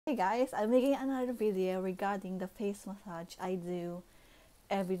Hey guys, I'm making another video regarding the face massage I do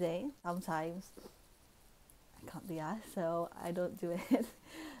every day. Sometimes I can't be asked, so I don't do it.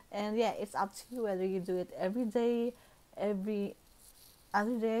 And yeah, it's up to you whether you do it every day, every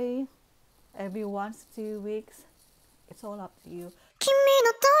other day, every 1 to 2 weeks. It's all up to you.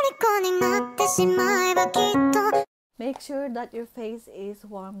 Make sure that your face is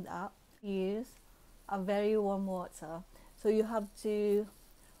warmed up. Use a very warm water. So you have to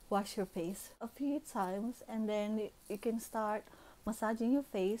wash your face a few times, and then you can start massaging your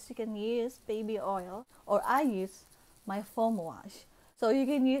face. You can use baby oil, or I use my foam wash. So you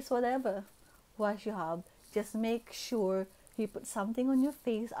can use whatever wash you have. Just make sure you put something on your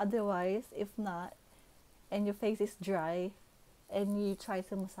face, otherwise if not, and your face is dry and you try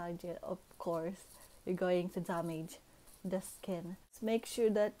to massage it, of course you're going to damage the skin. Make sure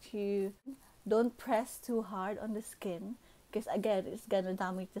that you don't press too hard on the skin, because again, it's gonna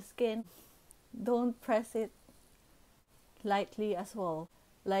damage the skin. Don't press it lightly as well,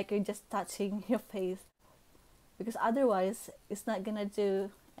 like you're just touching your face, because otherwise it's not gonna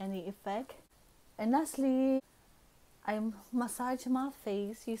do any effect. And lastly, I massage my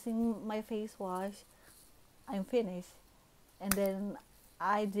face using my face wash. I'm finished, and then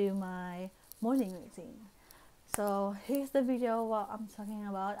I do my morning routine. So here's the video what I'm talking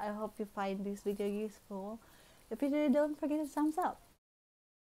about. I hope you find this video useful. If you did, don't forget to thumbs up.